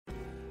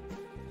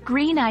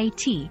Green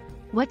IT.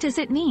 What does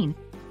it mean?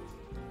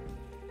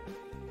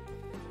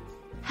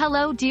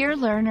 Hello dear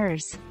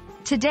learners.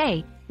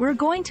 Today, we're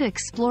going to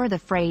explore the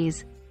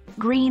phrase,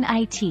 green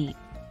IT.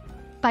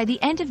 By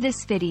the end of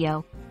this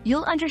video,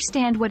 you'll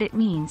understand what it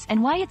means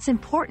and why it's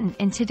important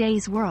in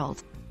today's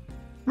world.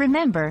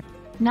 Remember,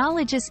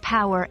 knowledge is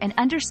power, and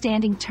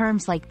understanding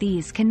terms like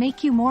these can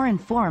make you more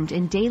informed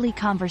in daily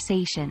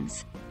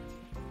conversations.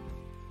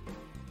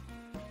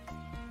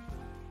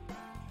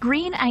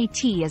 Green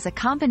IT is a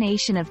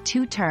combination of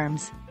two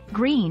terms,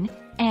 green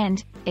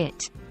and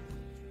it.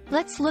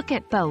 Let's look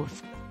at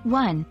both.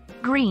 1.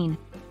 Green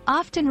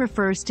often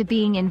refers to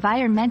being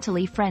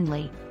environmentally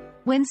friendly.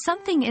 When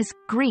something is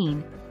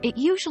green, it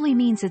usually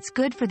means it's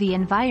good for the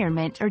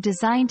environment or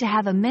designed to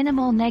have a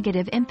minimal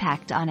negative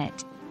impact on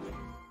it.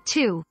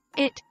 2.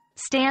 It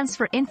stands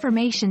for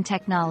information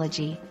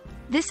technology.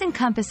 This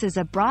encompasses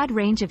a broad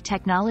range of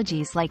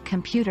technologies like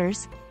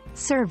computers,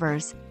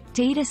 servers,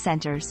 data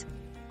centers,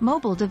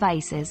 mobile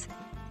devices,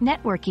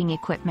 networking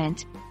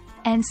equipment,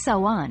 and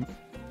so on.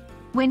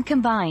 When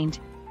combined,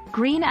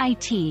 green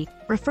IT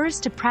refers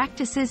to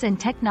practices and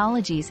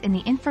technologies in the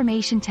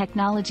information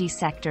technology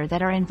sector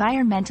that are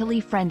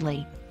environmentally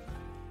friendly.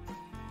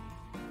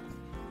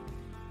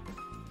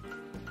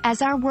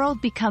 As our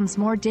world becomes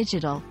more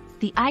digital,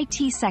 the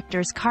IT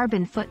sector's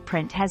carbon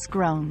footprint has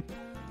grown.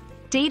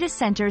 Data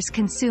centers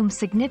consume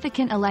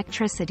significant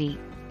electricity,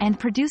 and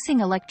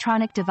producing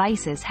electronic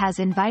devices has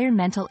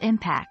environmental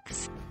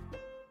impacts.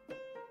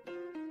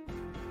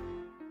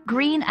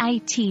 Green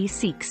IT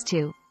seeks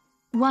to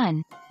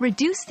 1.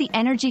 Reduce the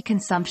energy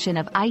consumption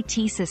of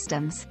IT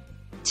systems.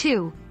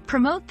 2.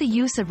 Promote the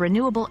use of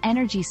renewable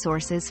energy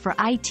sources for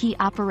IT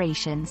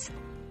operations.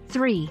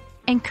 3.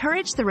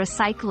 Encourage the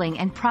recycling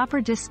and proper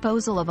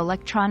disposal of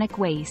electronic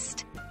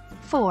waste.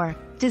 4.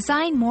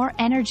 Design more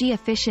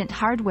energy-efficient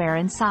hardware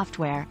and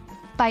software.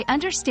 By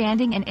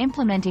understanding and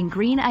implementing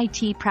green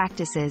IT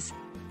practices,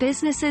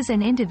 businesses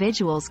and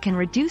individuals can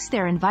reduce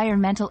their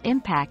environmental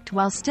impact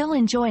while still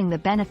enjoying the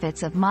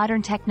benefits of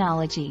modern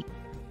technology.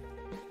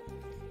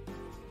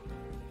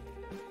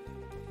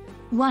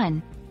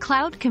 1.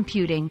 Cloud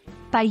computing.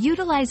 By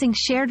utilizing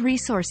shared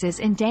resources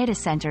in data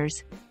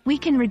centers, we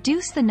can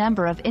reduce the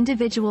number of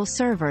individual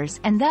servers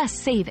and thus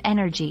save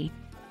energy.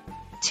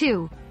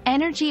 2.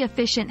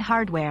 Energy-efficient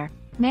hardware.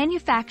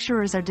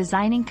 Manufacturers are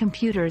designing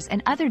computers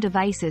and other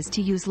devices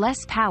to use less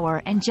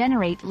power and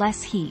generate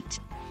less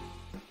heat.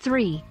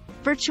 3.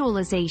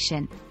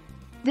 Virtualization.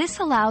 This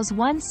allows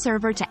one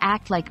server to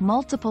act like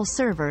multiple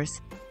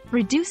servers,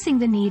 reducing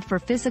the need for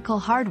physical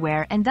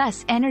hardware and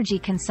thus energy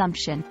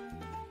consumption.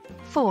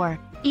 4.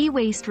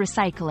 E-waste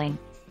recycling.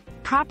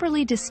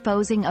 Properly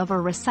disposing of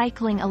or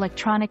recycling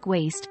electronic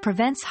waste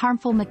prevents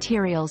harmful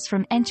materials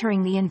from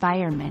entering the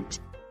environment.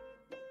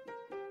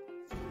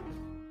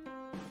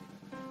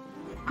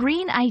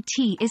 Green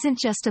IT isn't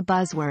just a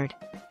buzzword.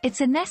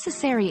 It's a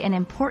necessary and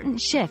important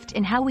shift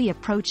in how we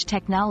approach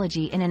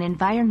technology in an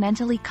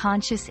environmentally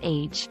conscious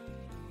age.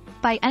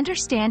 By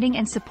understanding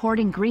and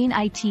supporting green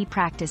IT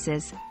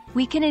practices,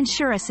 we can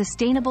ensure a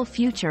sustainable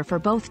future for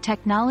both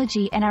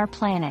technology and our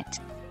planet.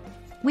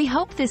 We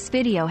hope this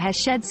video has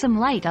shed some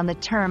light on the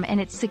term and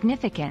its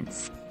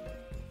significance.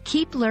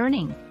 Keep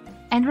learning,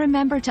 and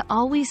remember to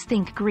always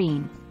think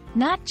green,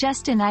 not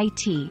just in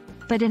IT,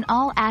 but in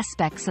all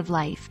aspects of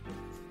life.